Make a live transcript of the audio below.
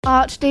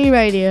ArchD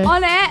Radio.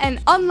 On air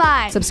and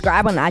online.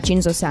 Subscribe on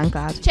iTunes or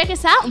SoundCloud. Check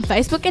us out on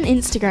Facebook and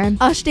Instagram.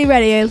 ArchD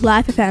Radio,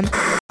 Life FM.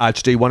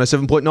 ArchD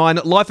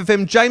 107.9 Life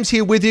FM. James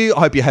here with you.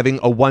 I hope you're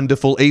having a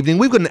wonderful evening.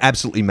 We've got an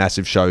absolutely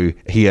massive show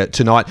here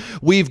tonight.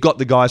 We've got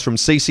the guys from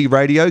CC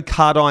Radio,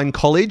 Cardine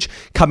College,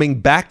 coming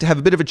back to have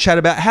a bit of a chat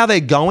about how they're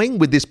going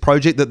with this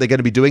project that they're going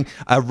to be doing,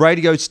 a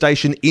radio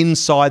station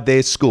inside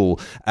their school.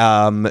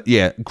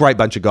 Great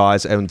bunch of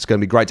guys, and it's going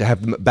to be great to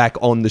have them back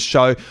on the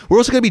show. We're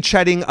also going to be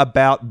chatting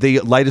about the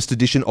latest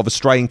edition of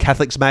Australian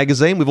Catholics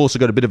magazine. We've also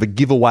got a bit of a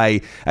giveaway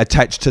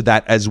attached to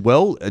that as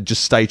well.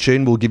 Just stay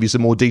tuned. We'll give you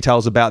some more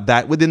details about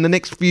that within the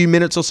next few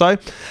minutes or so.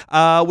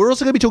 We're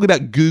also going to be talking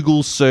about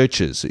Google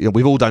searches.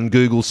 We've all done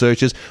Google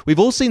searches. We've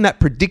all seen that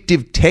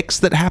predictive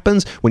text that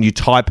happens when you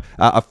type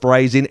a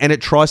phrase in and it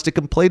tries to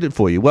complete it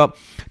for you. Well,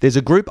 there's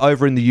a group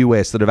over in the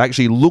US that have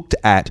actually looked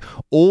at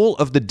all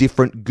of the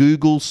different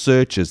Google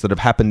searches that have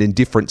happened in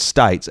different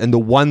states and the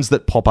ones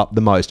that pop up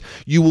the most.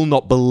 You will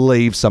not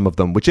believe some of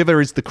them. Whichever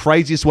is the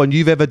craziest one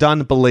you've ever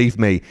done, believe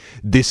me,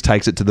 this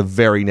takes it to the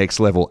very next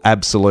level.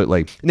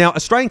 Absolutely. Now,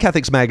 Australian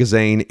Catholics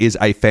magazine is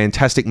a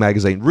fantastic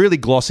magazine, really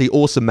glossy,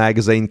 awesome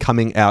magazine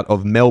coming out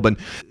of Melbourne.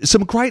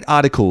 Some great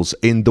articles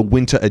in the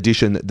winter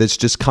edition that's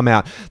just come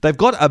out. They've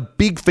got a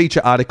big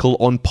feature article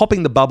on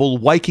popping the bubble,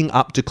 waking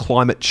up to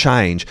climate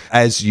change.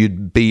 As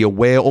you'd be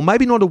aware, or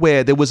maybe not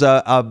aware, there was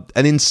an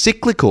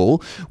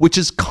encyclical, which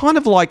is kind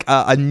of like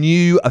a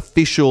new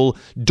official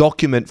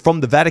document from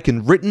the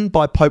Vatican written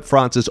by Pope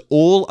Francis,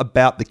 all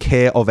about the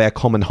care of our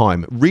common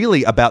home,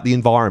 really about the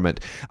environment.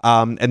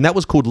 And that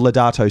was called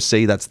Laudato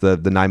Si, that's the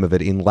name of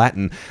it in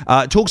Latin.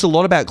 It talks a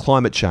lot about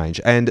climate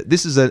change, and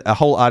this is a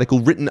whole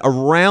article written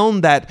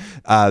around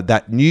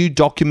that new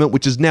document,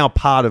 which is now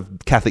part of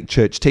Catholic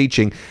Church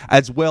teaching,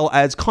 as well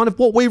as kind of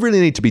what we really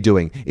need to be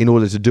doing in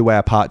order to do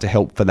our part to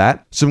help for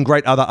that. Some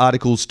great other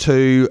articles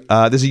too.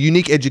 There's a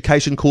unique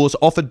education course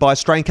offered by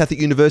Australian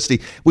Catholic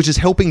University, which is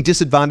helping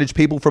disadvantaged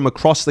people from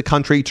across the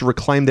country to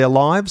reclaim their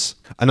lives.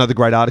 Another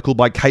great article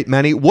by Kate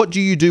Manny. What do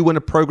you do when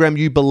a program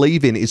you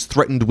believe in is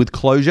threatened with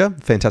closure?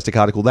 Fantastic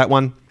article, that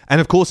one. And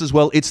of course, as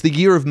well, it's the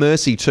Year of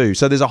Mercy too.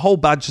 So there's a whole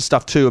bunch of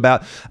stuff too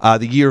about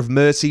the Year of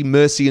Mercy,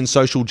 mercy and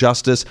social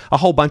justice, a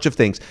whole bunch of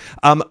things.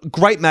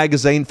 Great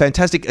magazine,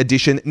 fantastic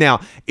edition.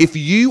 Now, if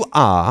you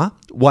are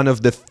one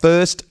of the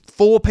first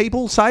 4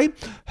 people, say,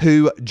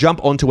 who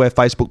jump onto our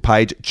Facebook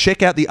page,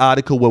 check out the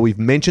article where we've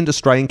mentioned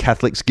Australian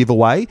Catholics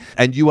giveaway,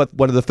 and you are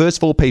one of the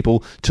first 4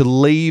 people to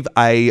leave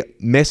a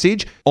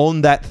message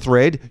on that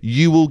thread.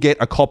 You will get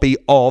a copy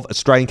of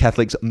Australian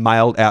Catholics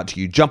mailed out to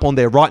you. Jump on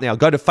there right now.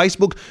 Go to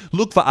Facebook,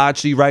 look for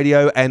ArchD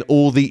Radio, and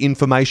all the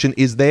information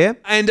is there.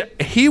 And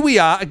here we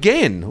are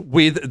again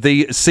with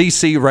the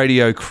CC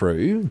Radio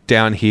crew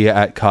down here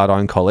at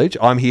Cardine College.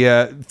 I'm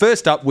here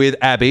first up with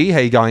Abby. How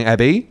you going,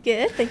 Abby?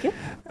 Good, thank you.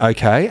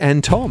 Okay,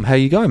 and Tom, how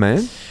you going,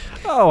 man?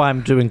 Oh,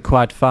 I'm doing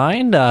quite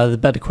fine. The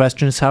better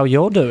question is how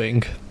you're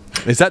doing.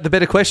 Is that the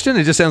better question?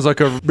 It just sounds like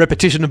a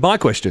repetition of my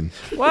question.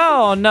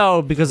 Well,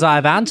 no, because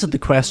I've answered the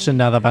question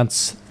now that I've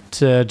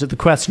answered the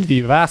question that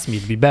you've asked me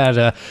to be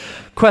better.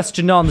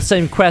 Question on the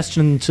same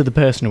question to the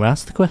person who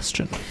asked the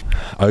question.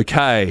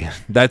 Okay,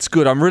 that's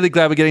good. I'm really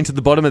glad we're getting to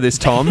the bottom of this,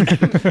 Tom.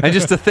 And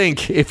just to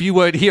think, if you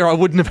weren't here, I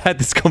wouldn't have had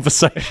this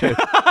conversation.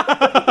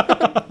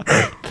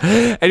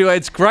 Anyway,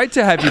 it's great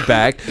to have you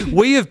back.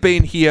 We have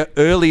been here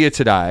earlier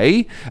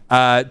today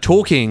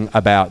talking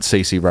about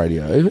CC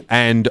Radio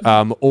and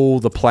all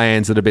the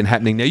plans that have been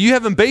happening. Now, you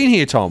haven't been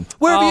here, Tom.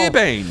 Where have you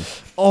been?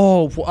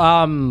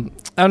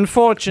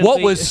 Unfortunately...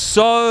 What was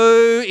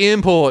so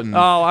important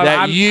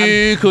that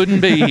you couldn't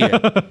be here?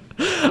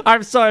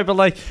 I'm sorry,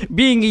 but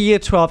being a year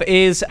 12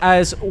 is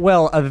as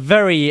well a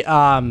very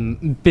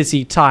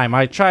busy time.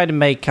 I try to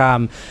make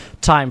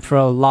time for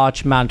a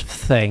large amount of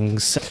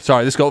things.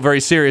 Sorry, this got very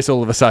serious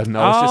all of a sudden.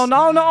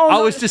 I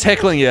was just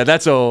heckling you,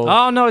 that's all.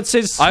 Oh, no,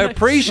 it's I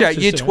appreciate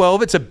year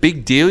 12. It's a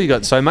big deal. You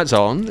got so much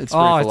on. It's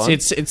very full on.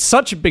 It's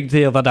such a big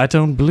deal that I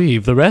don't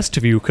believe the rest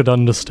of you could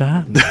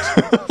understand.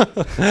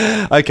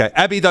 Okay,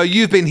 Abby, though,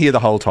 you've been here the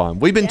whole time.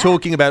 We've been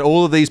talking about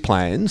all of these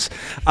plans.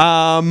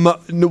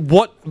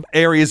 What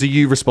areas are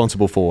you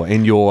responsible for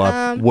in your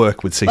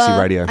work with CC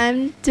Radio?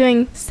 I'm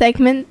doing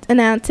segment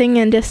announcing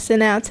and just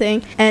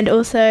announcing, and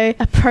also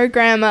a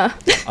programmer.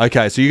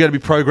 Okay, so you're going to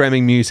be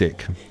programming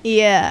music.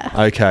 Yeah.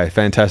 Okay,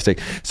 fantastic.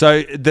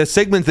 So the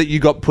segment that you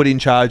got put in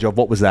charge of,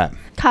 what was that?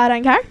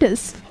 Cardine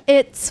characters.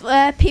 It's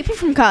where people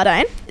from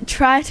Cardine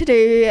try to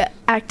do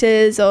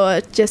actors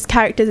or just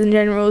characters in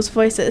general's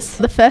voices.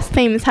 The first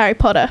theme is Harry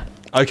Potter.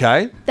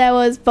 Okay. There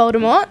was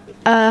Voldemort,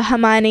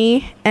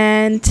 Hermione,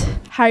 and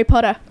Harry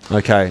Potter.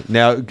 Okay.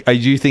 Now, do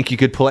you think you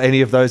could pull any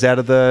of those out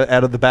of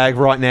the bag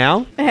right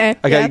now? Okay.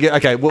 Yeah.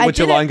 Okay. What's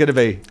your line going to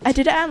be? I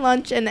did it at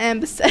lunch, and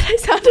Amber said I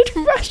sounded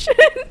Russian.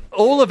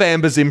 All of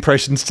Amber's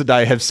impressions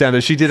today have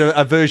sounded... She did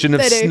a version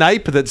of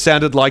Snape that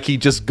sounded like he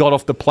just got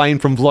off the plane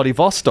from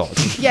Vladivostok.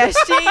 Yes,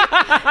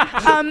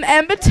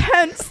 Amber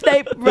turned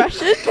Snape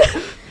Russian.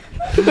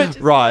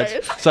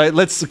 Right. So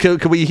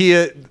can we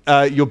hear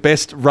your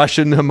best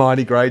Russian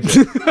Hermione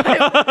Granger?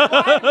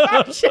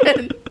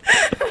 Russian.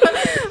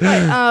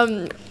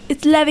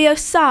 It's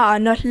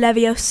Leviosa, not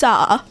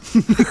Leviosa.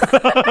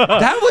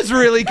 That was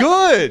really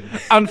good.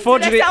 Did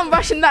Unfortunately, I sound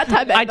Russian that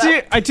time?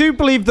 I do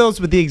believe those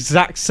were the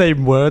exact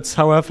same words,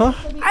 however.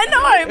 I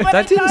know, but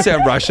That didn't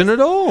sound Russian at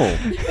all.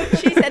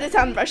 She said it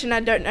sounded Russian. I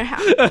don't know how.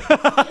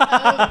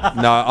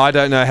 No, I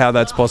don't know how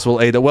that's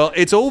possible either. Well,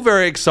 it's all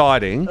very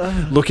exciting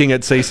looking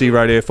at CC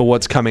Radio for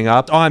what's coming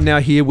up. I'm now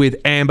here with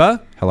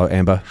Amber. Hello,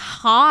 Amber.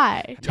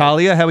 Hi.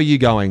 Talia, how are you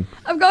going?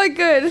 I'm going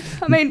good.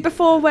 I mean,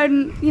 before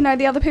when,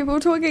 the other people were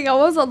talking, I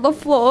was on the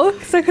floor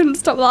because I couldn't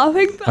stop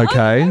laughing. But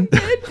Okay. I'm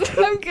good.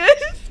 I'm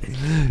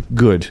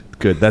good.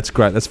 Good. That's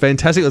great. That's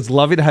fantastic. It's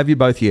lovely to have you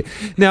both here.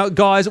 Now,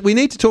 guys, we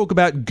need to talk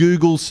about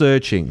Google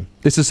searching.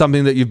 This is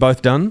something that you've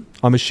both done,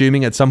 I'm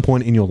assuming, at some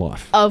point in your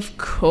life. Of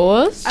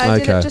course. I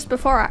did Okay. it just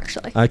before,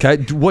 actually. Okay.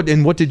 What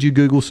did you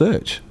Google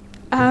search?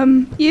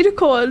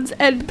 Unicorns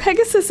and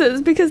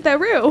Pegasuses because they're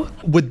real.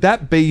 Would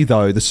that be,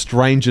 though, the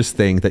strangest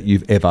thing that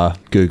you've ever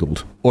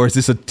Googled? Or is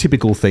this a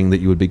typical thing that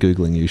you would be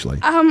Googling usually?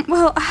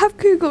 Well, I have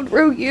Googled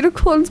real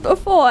unicorns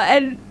before,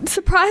 and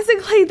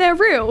surprisingly, they're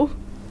real.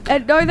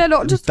 And no, they're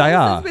not just They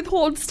horses are. with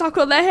horns stuck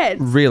on their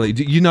heads. Really?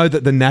 Do you know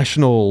that the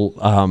national,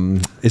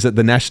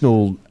 the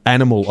national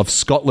animal of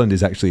Scotland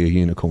is actually a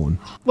unicorn?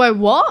 Wait,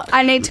 what?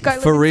 I need to go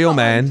For real,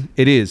 man,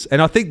 it is.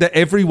 And I think that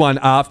everyone,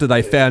 after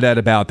they found out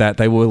about that,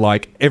 they were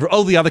like,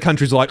 all the other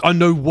countries were like, oh,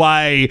 no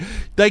way.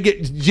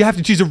 You have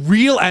to choose a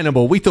real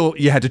animal. We thought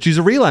you had to choose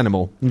a real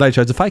animal. And they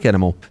chose a fake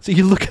animal. So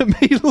you look at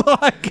me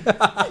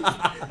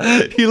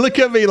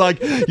like,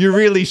 you're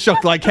really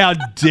shocked. Like, how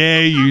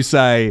dare you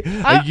say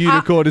a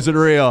unicorn isn't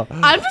real?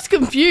 I'm just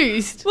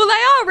confused. Well, they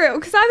are real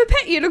because I have a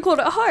pet unicorn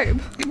at home.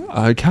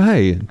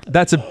 Okay.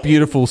 That's a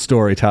beautiful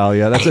story,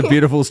 Talia. That's a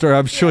beautiful story.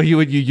 I'm sure you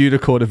and your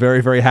unicorn are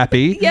very, very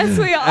happy. Yes,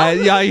 we are.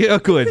 Yeah,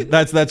 good.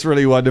 That's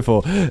really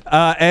wonderful.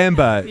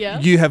 Amber, Yeah?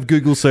 you have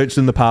Google searched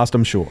in the past,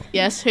 I'm sure.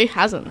 Yes, who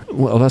hasn't?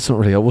 Well, that's not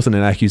really, it wasn't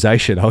an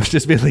accusation. I was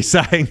just merely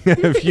saying,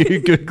 have you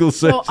Google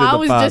searched Well, in I the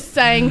was past? just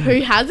saying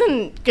who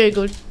hasn't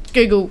Google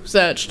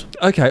searched.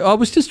 Okay, I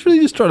was just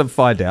trying to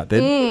find out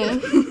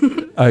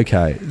then.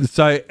 Okay,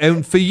 so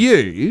and for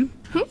you,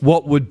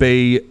 what would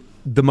be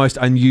the most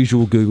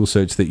unusual Google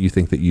search that you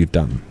think that you've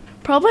done?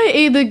 Probably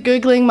either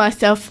Googling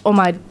myself or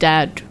my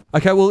dad.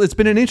 Okay, well, it's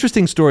been an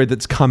interesting story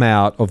that's come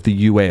out of the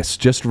US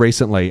just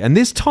recently, and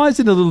this ties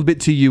in a little bit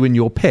to you and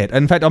your pet.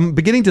 In fact, I'm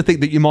beginning to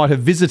think that you might have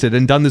visited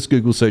and done this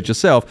Google search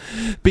yourself,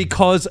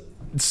 because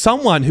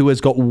someone who has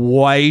got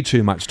way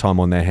too much time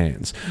on their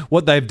hands,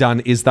 what they've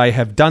done is they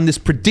have done this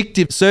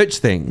predictive search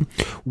thing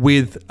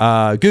with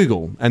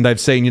Google, and they've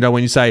seen,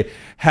 when you say,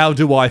 how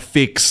do I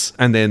fix,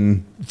 and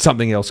then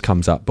something else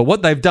comes up. But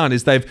what they've done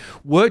is they've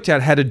worked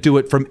out how to do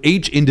it from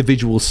each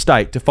individual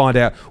state to find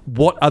out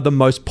what are the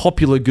most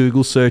popular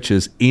Google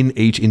searches in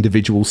each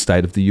individual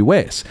state of the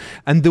US.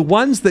 And the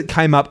ones that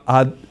came up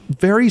are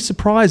very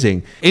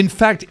surprising. In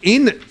fact,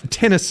 in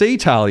Tennessee,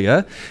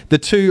 Talia, the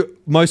two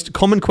most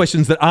common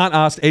questions that aren't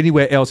asked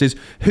anywhere else is,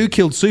 who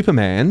killed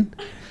Superman?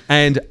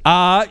 And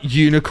are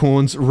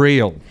unicorns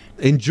real?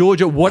 In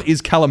Georgia, what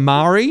is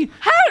calamari?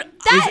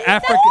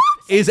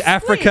 Is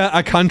Africa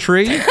a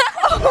country?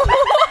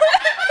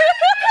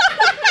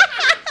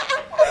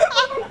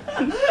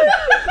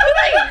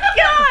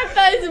 God,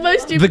 that is the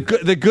most stupid.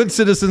 The good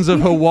citizens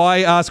of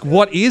Hawaii ask,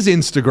 what is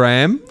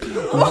Instagram?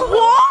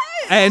 What?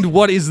 And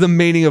what is the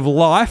meaning of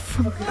life?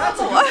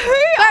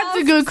 That's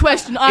a good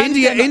question.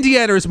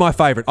 Indiana is my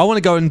favourite. I want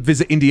to go and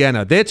visit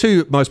Indiana. Their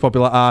two most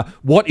popular are,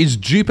 what is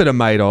Jupiter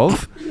made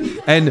of?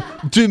 And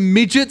do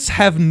midgets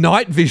have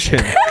night vision?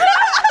 Wait, can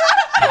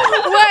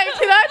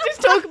I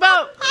just talk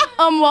about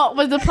what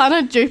was the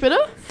planet Jupiter?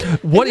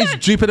 What is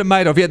Jupiter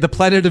made of? Yeah, the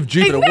planet of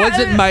Jupiter. What is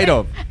it made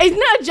of? Isn't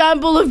that a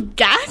giant ball of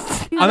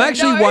gas? I'm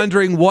actually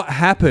wondering what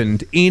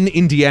happened in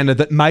Indiana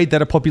that made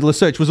that a popular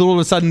search. Was all of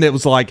a sudden there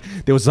was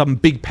some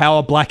big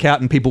power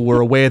blackout and people were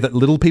aware that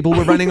little people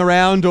were running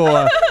around,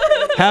 or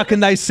how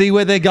can they see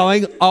where they're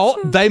going? Oh,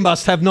 they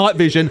must have night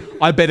vision.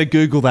 I better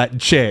Google that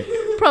and check.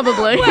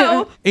 Probably.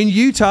 Well, In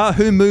Utah,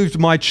 who moved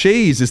my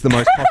cheese is the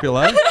most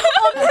popular.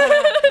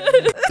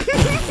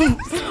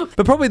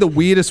 But probably the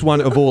weirdest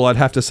one of all, I'd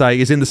have to say,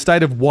 is in the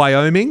state of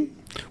Wyoming,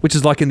 which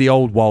is like in the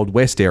old Wild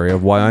West area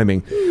of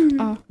Wyoming.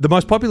 The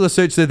most popular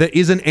search that there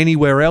isn't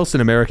anywhere else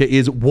in America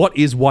is, what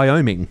is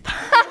Wyoming?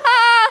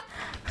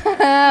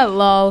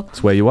 Lol.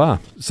 That's where you are.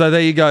 So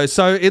there you go.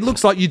 So it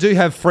looks like you do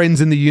have friends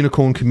in the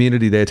unicorn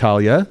community there,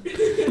 Talia.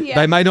 yeah.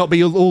 They may not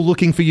be all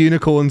looking for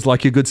unicorns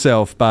like your good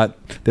self, but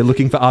they're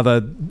looking for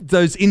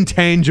those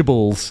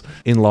intangibles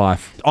in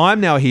life. I'm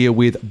now here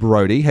with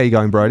Brody. How you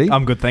going, Brody?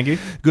 I'm good, thank you.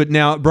 Good.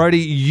 Now, Brody,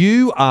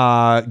 you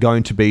are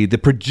going to be the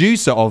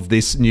producer of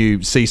this new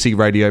CC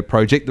Radio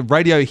project, the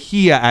radio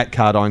here at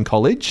Cardine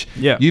College.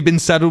 Yeah. You've been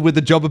saddled with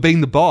the job of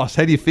being the boss.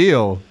 How do you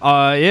feel?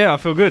 Yeah, I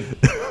feel good.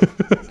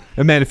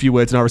 A man, a few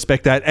words, and I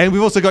respect that. And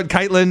we've also got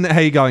Caitlin. How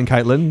you going,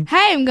 Caitlin?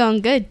 Hey, I'm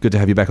going good. Good to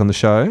have you back on the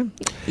show.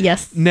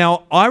 Yes.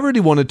 Now, I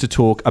really wanted to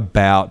talk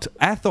about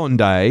Athon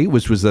Day,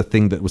 which was a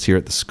thing that was here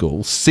at the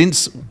school.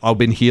 Since I've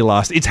been here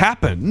last, it's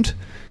happened,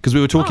 because we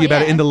were talking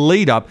about it in the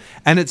lead up,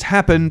 and it's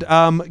happened.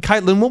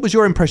 Caitlin, what was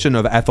your impression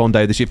of Athon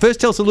Day this year?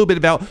 First, tell us a little bit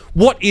about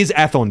what is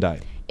Athon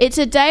Day? It's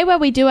a day where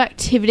we do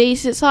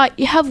activities. It's like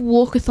you have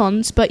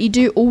walkathons, but you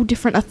do all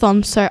different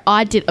athons. So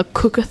I did a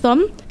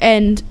cookathon,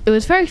 and it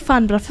was very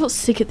fun, but I felt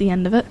sick at the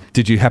end of it.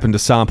 Did you happen to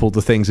sample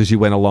the things as you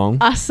went along?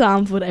 I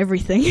sampled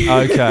everything.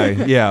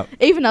 Okay, yeah.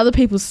 Even other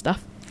people's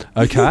stuff.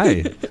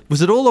 Okay.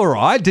 Was it all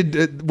right?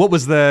 What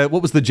was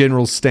the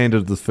general standard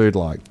of the food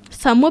like?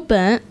 Some were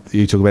burnt,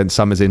 You talk about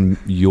some as in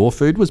your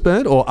food was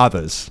burnt, or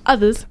others?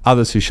 others.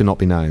 Others who should not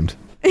be named.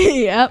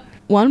 Yep.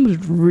 One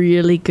was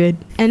really good.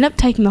 Ended up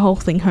taking the whole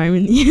thing home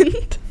in the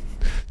end.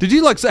 Did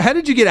you so how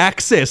did you get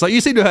access? Like,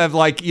 you seem to have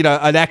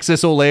an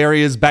access all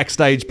areas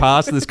backstage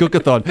pass to this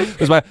cookathon.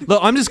 It was like, look,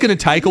 I'm just going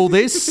to take all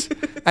this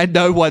and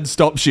no one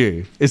stops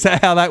you. Is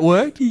that how that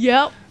worked?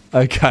 Yep.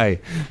 Okay,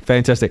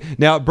 fantastic.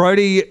 Now,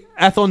 Brody,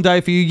 Athon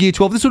Day for you, Year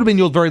 12. This would have been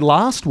your very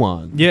last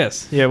one.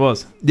 Yes, yeah, it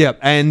was. Yeah,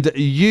 and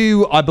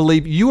I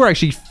believe you were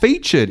actually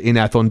featured in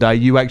Athon Day.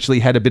 You actually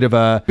had a bit of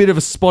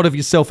a spot of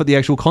yourself at the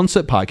actual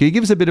concert park. Can you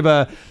give us a bit of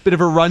a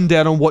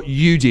rundown on what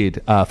you did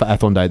for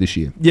Athon Day this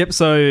year? Yep,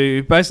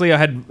 so basically I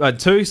had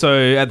two. So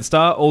at the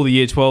start, all the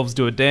Year 12s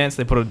do a dance.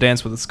 They put a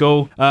dance with the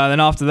school.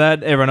 Then after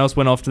that, everyone else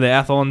went off to their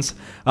Athons,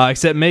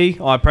 except me.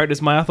 I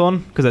practiced my Athon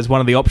because that's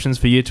one of the options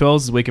for Year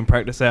 12s is we can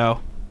practice our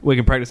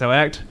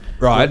act,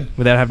 Right.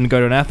 without having to go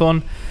to an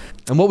Athon.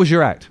 And what was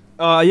your act?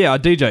 Yeah, I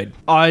DJ'd.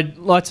 I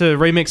like to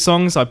remix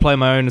songs. I play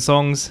my own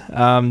songs,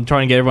 trying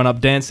to get everyone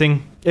up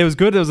dancing. It was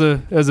good. It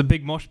was a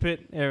big mosh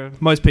pit.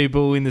 Most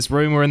people in this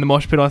room were in the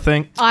mosh pit, I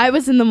think. I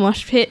was in the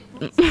mosh pit.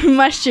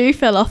 My shoe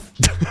fell off.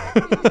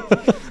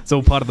 It's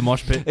all part of the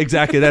mosh pit.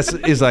 Exactly.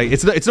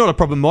 It's not a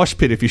proper mosh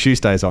pit if your shoe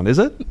stays on, is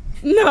it?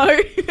 No.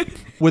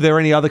 Were there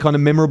any other kind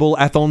of memorable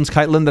Athons,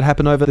 Caitlin, that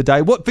happened over the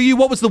day? What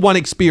was the one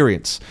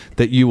experience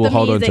that you will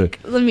hold on to?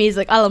 The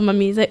music. I love my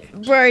music.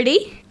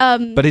 Brody.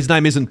 But his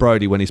name isn't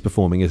Brody when he's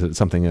performing, is it? It's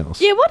something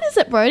else. Yeah, what is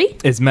it, Brody?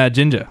 It's Mad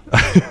Ginger.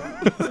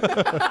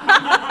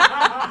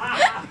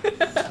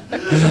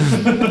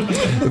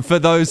 For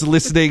those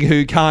listening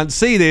who can't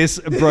see this,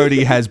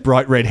 Brody has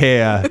bright red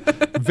hair.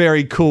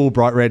 Very cool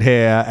bright red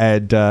hair.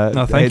 And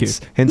thank you.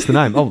 Hence the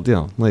name. Oh,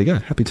 yeah, there you go.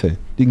 Happy to.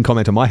 You can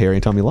comment on my hair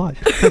anytime you like.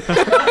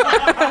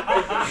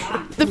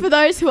 For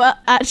those who are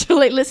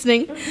actually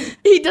listening,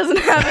 he doesn't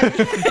have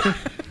it.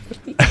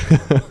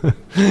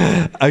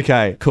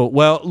 Okay, cool.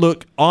 Well,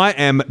 look, I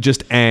am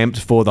just amped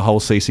for the whole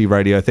CC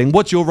Radio thing.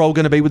 What's your role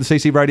going to be with the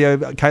CC Radio,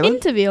 Caitlin?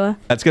 Interviewer.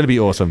 That's going to be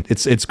awesome.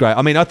 It's great.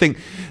 I mean, I think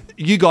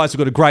you guys have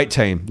got a great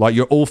team. Like,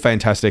 you're all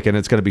fantastic, and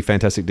it's going to be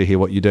fantastic to hear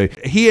what you do.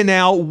 Here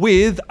now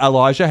with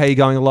Elijah. How you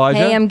going, Elijah?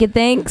 Hey, I'm good,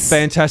 thanks.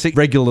 Fantastic.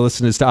 Regular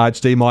listeners to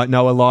RHD might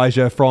know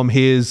Elijah from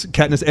his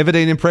Katniss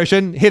Everdeen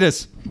impression. Hit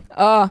us.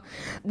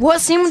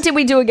 What scene did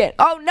we do again?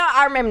 Oh, no,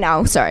 I remember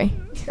now. Sorry.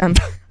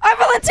 I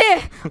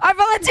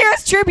volunteer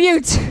as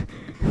tribute.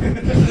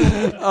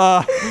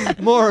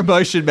 More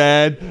emotion,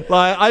 man.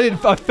 Like,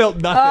 I felt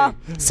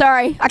nothing.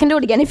 Sorry. I can do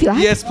it again if you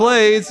like. Yes,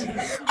 please.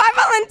 I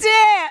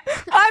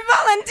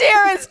volunteer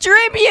as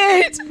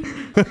tribute.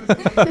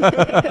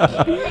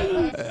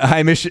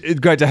 Hamish,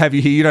 great to have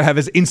you here. You don't have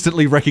as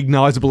instantly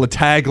recognisable a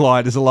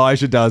tagline as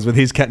Elijah does with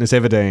his Katniss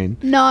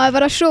Everdeen. No,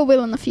 but I sure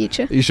will in the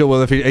future. You sure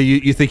will? Are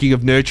you thinking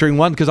of nurturing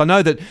one? Because I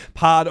know that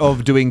part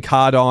of doing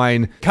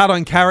Cardine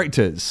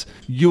characters,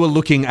 you were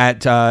looking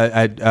at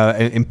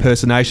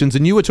impersonations,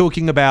 and you were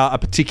talking about a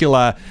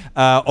particular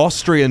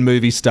Austrian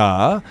movie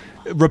star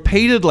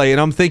repeatedly, and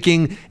I'm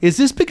thinking, is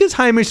this because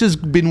Hamish has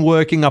been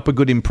working up a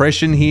good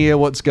impression here?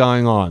 What's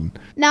going on?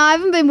 No, I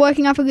haven't been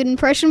working up a good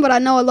impression, but I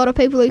know a lot of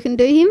people who can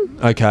do him.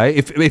 Okay,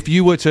 if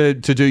you were to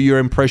do your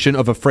impression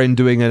of a friend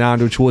doing an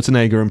Arnold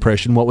Schwarzenegger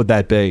impression, what would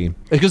that be?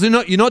 Because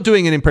you're not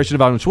doing an impression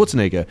of Arnold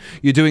Schwarzenegger.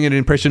 You're doing an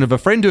impression of a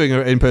friend doing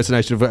an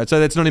impersonation of, so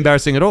that's not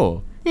embarrassing at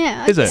all.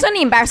 Yeah. Is it? It's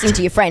only embarrassing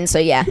to your friends, so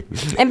yeah.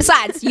 And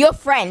besides, your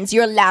friends,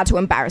 you're allowed to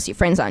embarrass your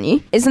friends, aren't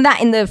you? Isn't that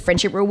in the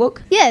friendship rule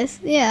book? Yes,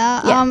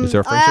 yeah. Yeah. Is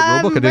there a friendship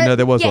rule book? I didn't know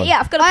there was one. Yeah,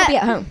 I've got a copy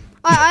at home.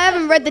 I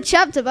haven't read the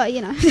chapter, but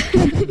you know.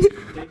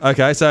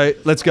 Okay, so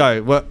let's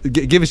go. Well,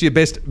 give us your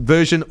best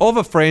version of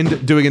a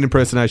friend doing an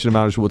impersonation of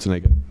Arnold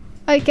Schwarzenegger.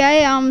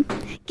 Okay,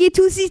 get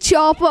to see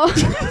Chopper.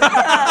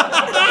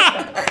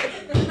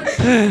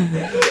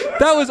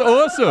 That was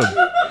awesome.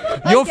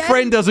 Your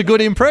friend does a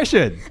good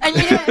impression. And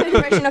you do an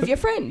impression of your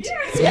friend.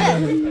 Yeah.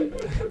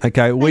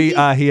 Okay, we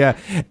are here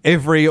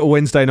every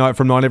Wednesday night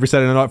from 9, every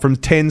Saturday night from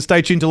 10.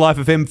 Stay tuned to Life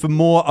FM for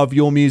more of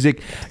your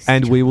music,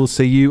 and we will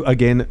see you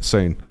again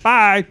soon.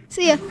 Bye.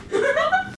 See ya.